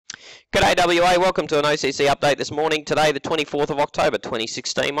G'day WA, welcome to an OCC update this morning. Today, the 24th of October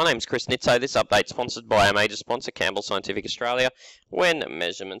 2016. My name's Chris Nitzo. This update is sponsored by our major sponsor, Campbell Scientific Australia, when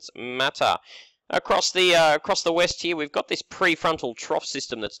measurements matter. Across the west here, we've got this prefrontal trough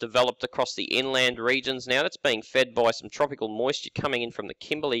system that's developed across the inland regions. Now, that's being fed by some tropical moisture coming in from the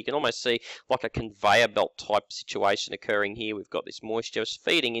Kimberley. You can almost see like a conveyor belt type situation occurring here. We've got this moisture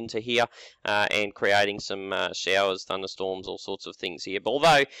feeding into here and creating some showers, thunderstorms, all sorts of things here. But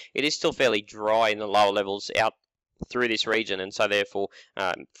although it is still fairly dry in the lower levels out through this region, and so therefore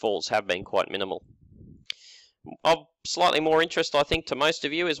falls have been quite minimal. Of slightly more interest, I think, to most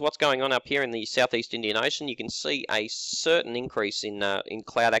of you is what's going on up here in the southeast Indian Ocean. You can see a certain increase in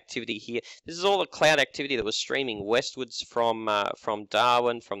cloud activity here. This is all the cloud activity that was streaming westwards from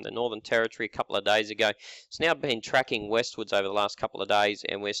Darwin, from the Northern Territory a couple of days ago. It's now been tracking westwards over the last couple of days,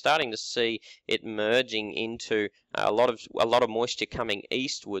 and we're starting to see it merging into a lot of moisture coming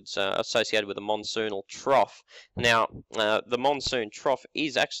eastwards associated with a monsoonal trough. Now, the monsoon trough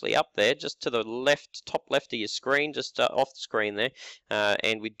is actually up there, just to the left, top left of your screen, just off the screen there,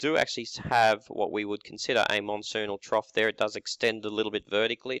 and we do actually have what we would consider a monsoonal trough there. It does extend a little bit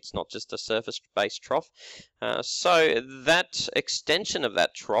vertically. It's not just a surface-based trough. So that extension of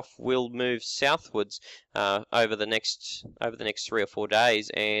that trough will move southwards over the next 3 or 4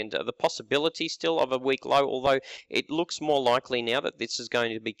 days, and the possibility still of a weak low, although it looks more likely now that this is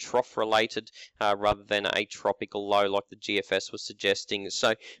going to be trough related rather than a tropical low like the GFS was suggesting.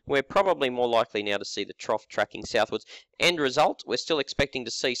 So we're probably more likely now to see the trough tracking southwards. End result, we're still expecting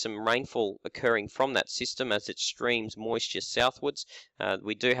to see some rainfall occurring from that system as it streams moisture southwards.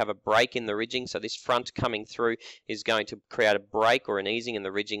 We do have a break in the ridging, so this front coming through is going to create a break or an easing in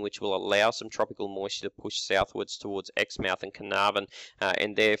the ridging, which will allow some tropical moisture to push southwards towards Exmouth and Carnarvon,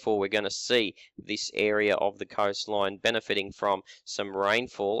 and therefore we're going to see this area of the coastline benefiting from some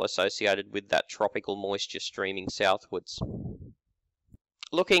rainfall associated with that tropical moisture streaming southwards.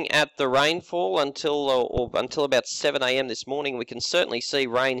 Looking at the rainfall until about 7 a.m. this morning, we can certainly see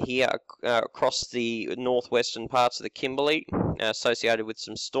rain here across the northwestern parts of the Kimberley, associated with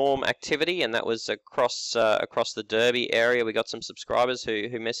some storm activity, and that was across the Derby area. We got some subscribers who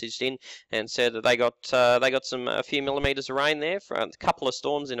messaged in and said that they got a few millimetres of rain there for a couple of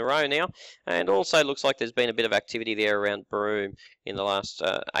storms in a row now, and also looks like there's been a bit of activity there around Broome in the last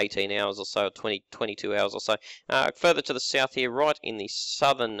 18 hours or so, 22 hours or so. Further to the south here, right in the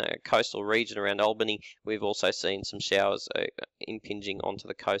southern coastal region around Albany, we've also seen some showers impinging onto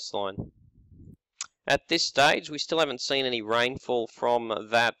the coastline. At this stage, we still haven't seen any rainfall from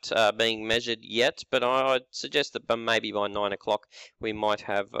that being measured yet, but I'd suggest that maybe by 9 o'clock we might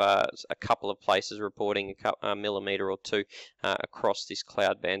have a couple of places reporting a millimetre or two across this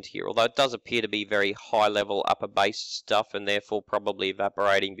cloud band here, although it does appear to be very high-level upper base stuff and therefore probably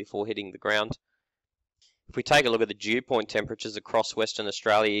evaporating before hitting the ground. If we take a look at the dew point temperatures across Western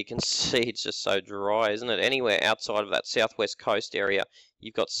Australia, you can see it's just so dry, isn't it? Anywhere outside of that southwest coast area,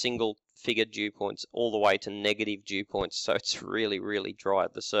 you've got single-figure dew points all the way to negative dew points, so it's really, really dry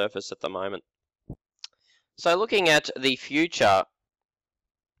at the surface at the moment. So looking at the future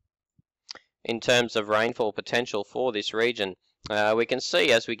in terms of rainfall potential for this region, we can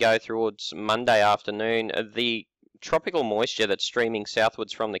see as we go towards Monday afternoon, the tropical moisture that's streaming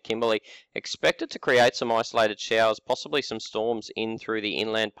southwards from the Kimberley expected to create some isolated showers, possibly some storms in through the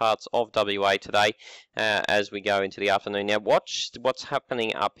inland parts of WA today as we go into the afternoon. Now watch what's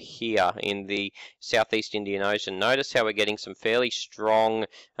happening up here in the southeast Indian Ocean. Notice how we're getting some fairly strong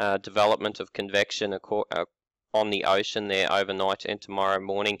development of convection on the ocean there overnight and tomorrow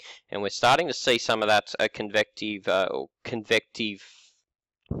morning, and we're starting to see some of that convective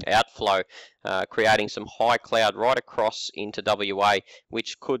outflow, creating some high cloud right across into WA,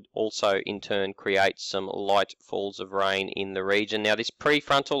 which could also in turn create some light falls of rain in the region. Now this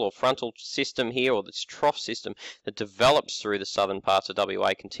prefrontal or frontal system here, or this trough system that develops through the southern parts of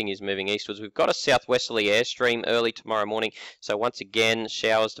WA, continues moving eastwards. We've got a southwesterly airstream early tomorrow morning, so once again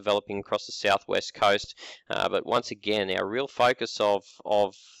showers developing across the southwest coast, but once again our real focus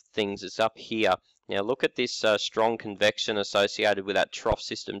of things is up here. Now look at this strong convection associated with that trough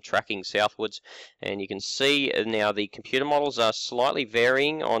system tracking southwards, and you can see now the computer models are slightly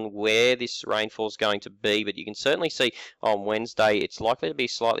varying on where this rainfall is going to be, but you can certainly see on Wednesday it's likely to be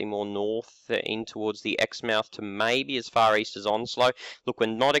slightly more north in towards the Exmouth to maybe as far east as Onslow. Look, we're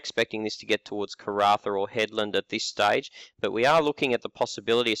not expecting this to get towards Karratha or Headland at this stage, but we are looking at the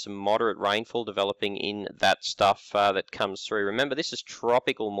possibility of some moderate rainfall developing in that stuff that comes through. Remember, this is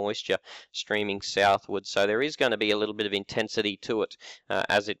tropical moisture streaming south southwards, so there is going to be a little bit of intensity to it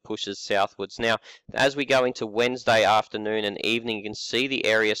as it pushes southwards. Now, as we go into Wednesday afternoon and evening, you can see the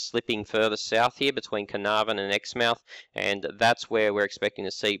area slipping further south here between Carnarvon and Exmouth, and that's where we're expecting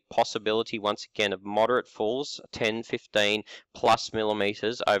to see possibility once again of moderate falls, 10, 15 plus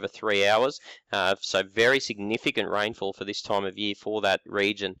millimetres over 3 hours. So very significant rainfall for this time of year for that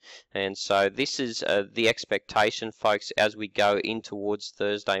region. And so this is the expectation, folks, as we go in towards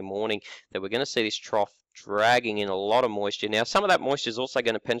Thursday morning, that we're going to see this trough dragging in a lot of moisture. Now, some of that moisture is also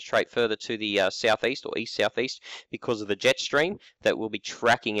going to penetrate further to the southeast or east-southeast because of the jet stream that will be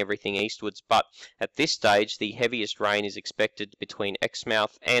tracking everything eastwards. But at this stage, the heaviest rain is expected between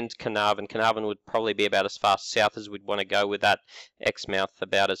Exmouth and Carnarvon. Carnarvon would probably be about as far south as we'd want to go with that. Exmouth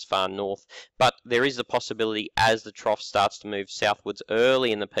about as far north. But there is the possibility as the trough starts to move southwards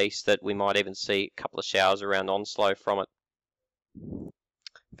early in the piece that we might even see a couple of showers around Onslow from it.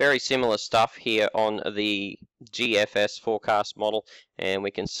 Very similar stuff here on the GFS forecast model, and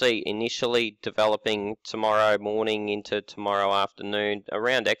we can see initially developing tomorrow morning into tomorrow afternoon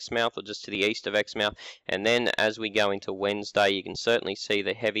around Exmouth or just to the east of Exmouth, and then as we go into Wednesday you can certainly see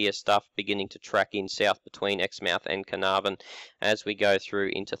the heavier stuff beginning to track in south between Exmouth and Carnarvon. As we go through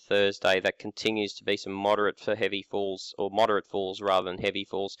into Thursday, that continues to be some moderate for heavy falls, or moderate falls rather than heavy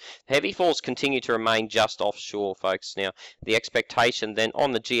falls. Heavy falls continue to remain just offshore, folks. Now, the expectation then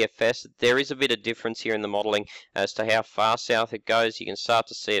on the GFS, there is a bit of difference here in the modelling as to how far south it goes. You can start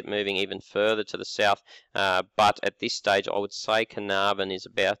to see it moving even further to the south, but at this stage I would say Carnarvon is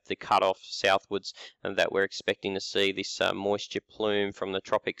about the cut-off southwards, and that we're expecting to see this moisture plume from the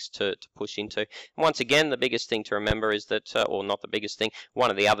tropics to push into. And once again, the biggest thing to remember is that, or not the biggest thing, one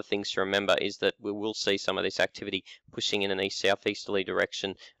of the other things to remember is that we will see some of this activity pushing in an east-southeasterly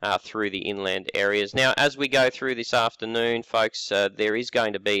direction through the inland areas. Now, as we go through this afternoon, folks, there is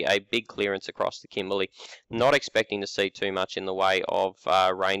going to be a big clearance across the Kimberley. Not expecting to see too much in the way of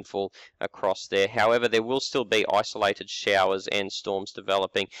rainfall across there. However, there will still be isolated showers and storms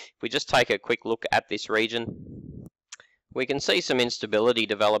developing. If we just take a quick look at this region, we can see some instability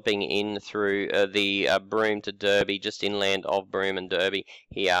developing in through the Broome to Derby, just inland of Broome and Derby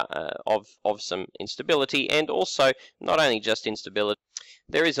here, of some instability, and also not only just instability,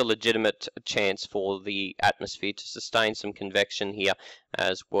 there is a legitimate chance for the atmosphere to sustain some convection here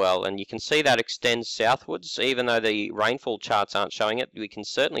as well. And you can see that extends southwards. Even though the rainfall charts aren't showing it, we can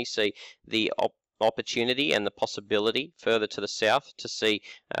certainly see the opportunity and the possibility further to the south to see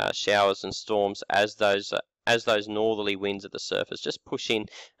showers and storms as those northerly winds at the surface just push in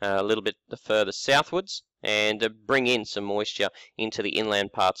a little bit further southwards and bring in some moisture into the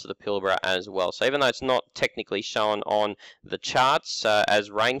inland parts of the Pilbara as well. So even though it's not technically shown on the charts as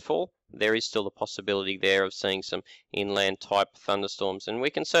rainfall, there is still the possibility there of seeing some inland type thunderstorms, and we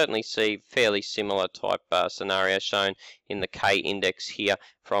can certainly see fairly similar type scenarios shown in the K index here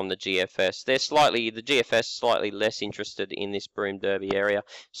from the GFS. The GFS slightly less interested in this Broome Derby area,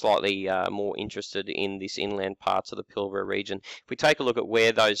 slightly more interested in this inland parts of the Pilbara region. If we take a look at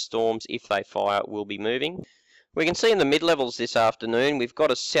where those storms, if they fire, will be moving, we can see in the mid-levels this afternoon we've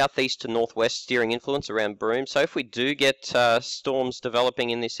got a southeast to northwest steering influence around Broome. So if we do get storms developing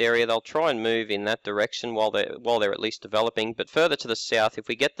in this area, they'll try and move in that direction while they're at least developing. But further to the south, if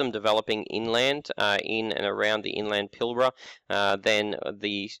we get them developing inland, in and around the inland Pilbara, then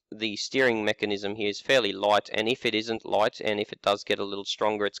the steering mechanism here is fairly light. And if it isn't light, and if it does get a little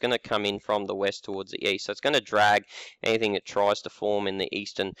stronger, it's going to come in from the west towards the east. So it's going to drag anything that tries to form in the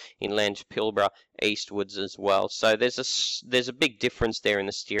eastern inland Pilbara eastwards as well. So there's a big difference there in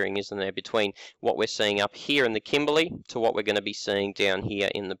the steering, isn't there, between what we're seeing up here in the Kimberley to what we're going to be seeing down here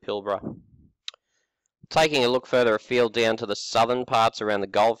in the Pilbara. Taking a look further afield down to the southern parts around the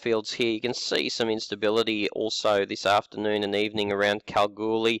Goldfields here, you can see some instability also this afternoon and evening around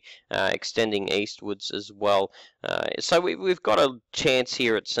Kalgoorlie, extending eastwards as well. So we've got a chance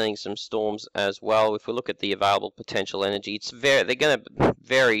here at seeing some storms as well. If we look at the available potential energy, they're going to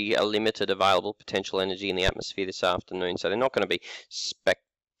very limited available potential energy in the atmosphere this afternoon, so they're not going to be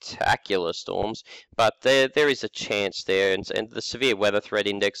spectacular storms, but there is a chance there, and the severe weather threat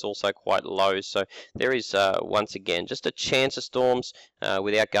index also quite low, so there is once again just a chance of storms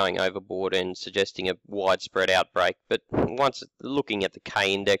without going overboard and suggesting a widespread outbreak. But once looking at the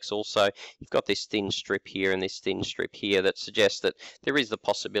K index also, you've got this thin strip here and this thin strip here that suggests that there is the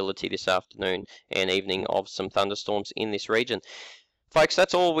possibility this afternoon and evening of some thunderstorms in this region. Folks,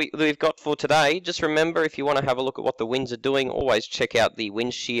 that's all we've got for today. Just remember, if you want to have a look at what the winds are doing, always check out the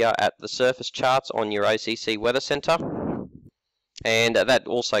wind shear at the surface charts on your OCC Weather Centre. And that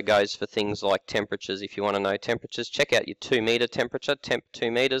also goes for things like temperatures. If you want to know temperatures, check out your 2 meter temperature, temp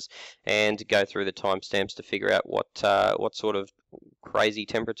 2 meters, and go through the timestamps to figure out what sort of crazy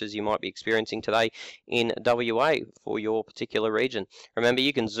temperatures you might be experiencing today in WA for your particular region. Remember,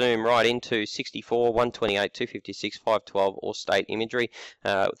 you can zoom right into 64, 128, 256, 512 or state imagery.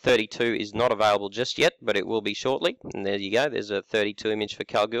 32 is not available just yet, but it will be shortly. And there you go. There's a 32 image for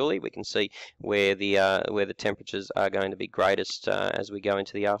Kalgoorlie. We can see where the temperatures are going to be greatest as we go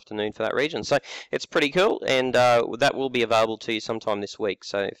into the afternoon for that region. So it's pretty cool, and that will be available to you sometime this week.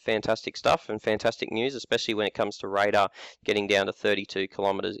 So fantastic stuff and fantastic news, especially when it comes to radar. Getting down to 32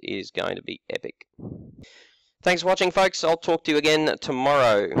 kilometers is going to be epic. Thanks for watching, folks. I'll talk to you again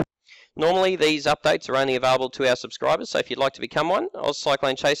tomorrow. Normally, these updates are only available to our subscribers, so if you'd like to become one,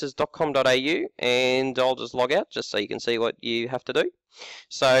 ozcyclonechasers.com.au, and I'll just log out just so you can see what you have to do.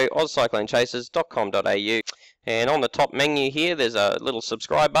 So, ozcyclonechasers.com.au, and on the top menu here, there's a little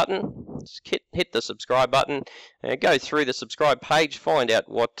subscribe button. Just hit the subscribe button, go through the subscribe page, find out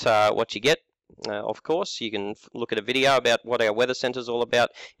what you get. Of course, you can look at a video about what our weather centre is all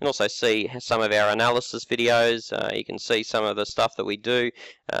about, and also see some of our analysis videos. You can see some of the stuff that we do,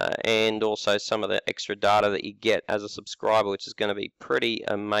 and also some of the extra data that you get as a subscriber, which is going to be pretty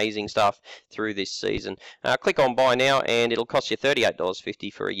amazing stuff through this season. Click on buy now, and it'll cost you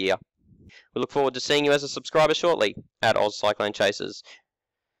 $38.50 for a year. We look forward to seeing you as a subscriber shortly at Oz Cyclone Chasers.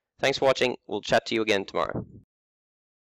 Thanks for watching. We'll chat to you again tomorrow.